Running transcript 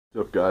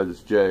What's up, guys?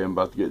 It's Jay. I'm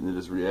about to get into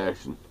this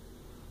reaction.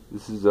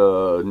 This is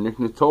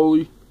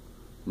Nittoli,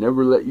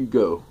 Never Let You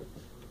Go.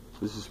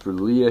 This is for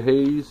Leah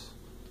Hayes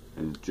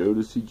and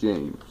Jodeci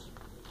James.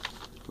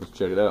 Let's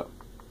check it out.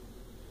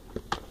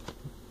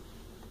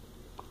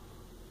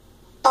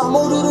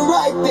 I'ma do the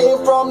right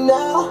thing from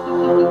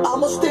now.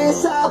 I'ma stay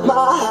inside my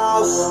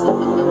house.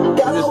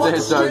 Gotta walk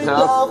the street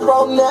line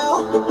from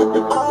now.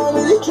 I'm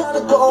really trying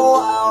to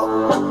go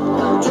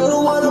out. You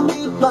don't wanna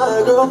meet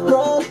my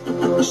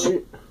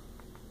girlfriend.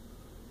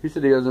 He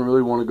said he doesn't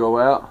really want to go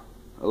out.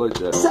 I like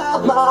that.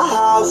 Inside my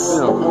house.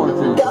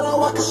 Gotta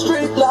walk a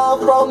straight line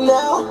from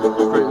now.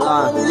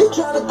 I'm really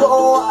trying to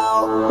go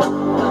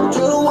out. You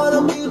don't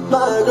wanna meet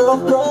my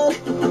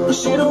girlfriend.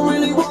 She don't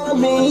really wanna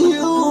meet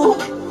you.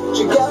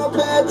 She got a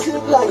bad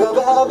tip like a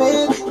bad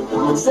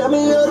bitch. Send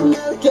me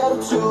automatic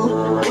attitude.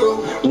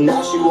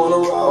 Now she wanna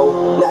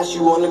roll, now she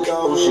wanna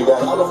go. She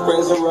got all her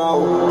friends in a row,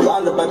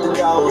 lined up at the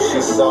door.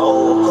 She's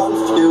so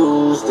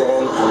confused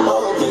and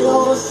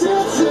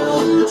abusive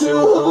to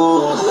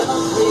who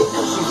loves me.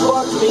 She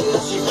fucked me,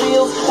 now she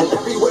feels, and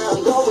everywhere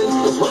I'm going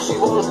is where she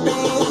wanna be.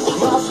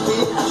 Must be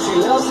she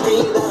loves me,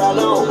 that I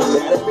know.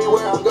 That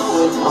everywhere I'm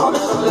going, I'll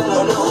never let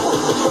her know.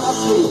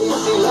 Trust me,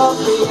 she loves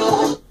me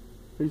like.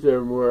 He said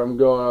everywhere I'm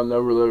going, I'll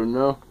never let her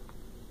know.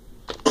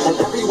 And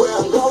everywhere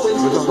I'm going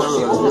is where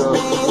she wanna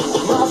be.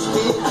 Must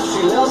be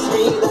she loves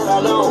me, that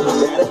I know.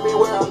 That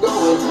everywhere I'm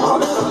going, I'll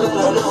never let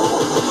her know.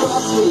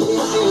 Trust me,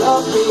 she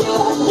loves me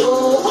like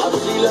whoa. I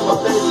really love my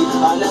baby,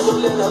 I never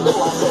let her go.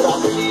 I said I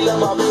really love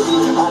my baby,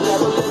 I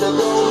never let her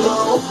go.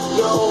 No,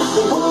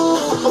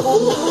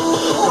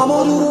 I'ma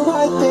do the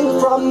right thing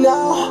from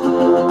now.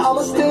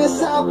 I'ma stay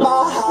inside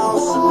my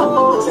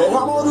house. Said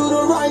I'ma do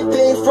the right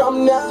thing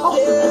from now.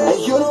 And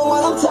you know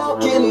what I'm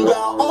talking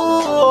about.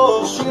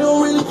 Oh, she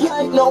don't really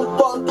play no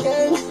fuck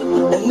games.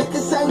 And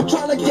niggas ain't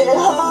tryna get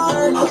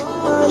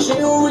hurt. She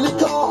don't really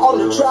call on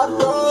the trap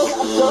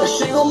though.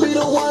 She gon' be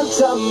the one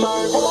to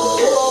murder.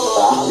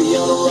 I'll be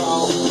on the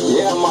road,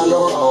 yeah, I'm on the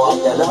road. I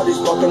got all these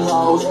fucking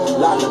hoes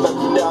lined up at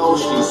the door.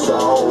 She's so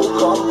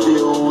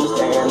confused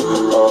and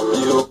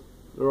abused.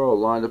 They're all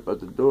lined up at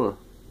the door.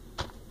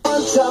 I'll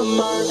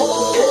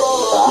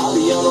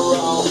be on the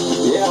road,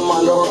 yeah, I'm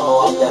on the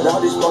road. I got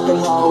all these fucking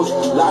hoes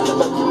lined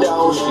up at the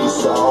door. She's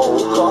so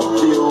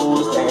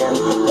confused and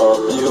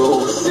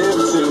abusive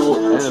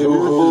to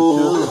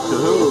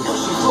who?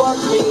 She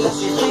fucked me, now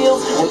she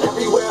feels, and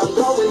everywhere I'm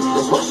going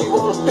is where she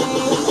wanna be.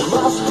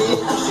 Must be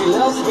she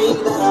loves me,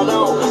 that I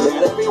know.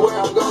 That everywhere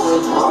I'm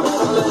going, I'll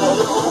never let her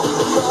know.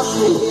 Trust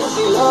me,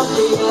 she loves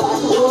me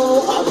like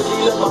whoa. I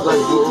really love my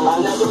baby, I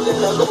never let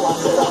her go. I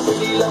said I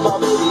really love my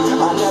baby,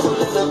 I never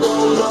let her go.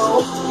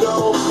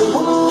 No,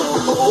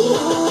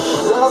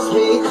 loves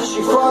me, cause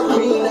she fucked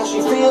me, now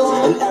she feels,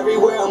 and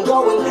everywhere I'm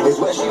going is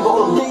where she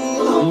wanna be.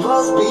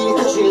 Must be,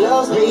 cause she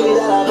loves me,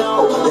 that I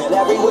know. That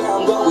everywhere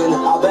I'm going,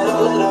 I better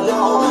let her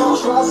know.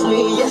 Trust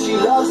me, yeah, she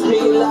loves me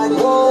like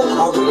whoa.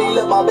 I really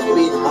love my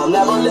baby, I'll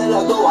never let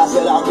her go. I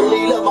said I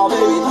really love my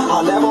baby,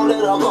 I'll never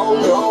let her go,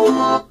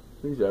 no.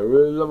 He said I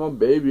really love my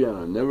baby and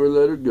I'll never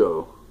let her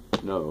go.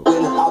 No. I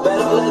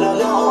better let her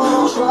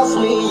know. Trust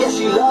me, yeah,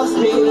 she loves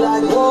me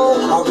like whoa.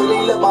 I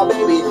really love my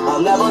baby,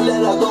 I'll never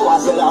let her go. I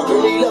said I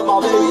really love my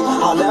baby,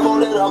 I'll never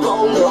let her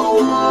go. No,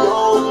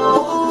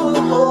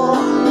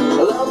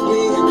 loves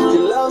me, she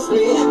loves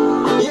me.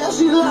 Yeah,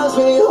 she loves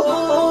me.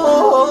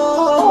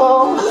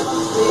 Oh,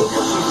 loves me,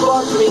 cause she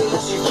fucked me, now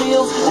she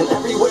feels, and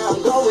everywhere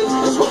I'm going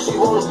is where she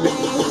wanna be.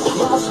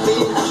 Must be,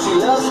 she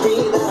loves me,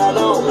 that I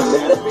know.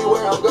 That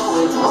everywhere I'm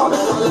going, I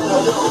better let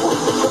her know.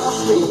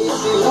 Trust me,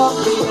 she loves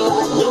me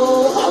like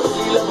whoa. I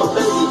really love my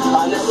baby,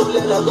 I never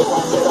let her go.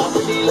 I said I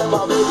really love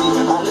my baby,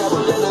 I never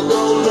let her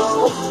go. No,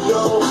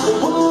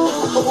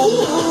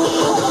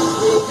 loves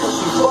me, cause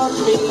she fucked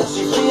me, now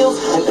she feels,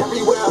 and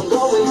everywhere I'm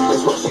going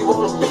is where she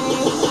wanna be.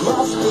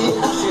 Must be,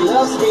 she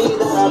loves me,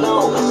 that I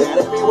know. That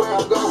everywhere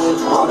I'm going,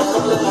 I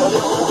better let her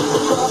know.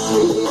 Trust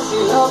me, she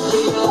loves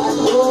me like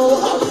whoa.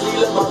 I really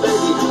love my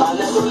baby, I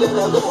never let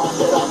her go. I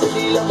said I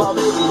really love my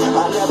baby,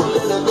 I never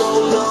let her go.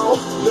 No.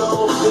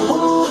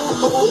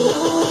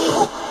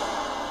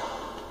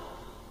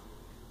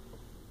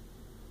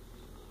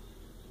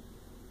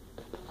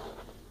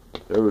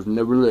 There was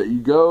Never Let You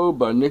Go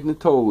by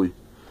Nittoli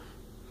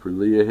for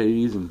Leah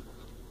Hayes and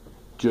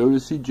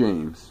Jodeci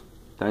James.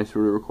 Thanks for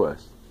the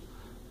request.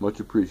 Much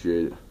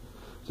appreciated.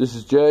 This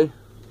is Jay.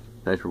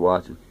 Thanks for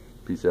watching.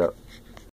 Peace out.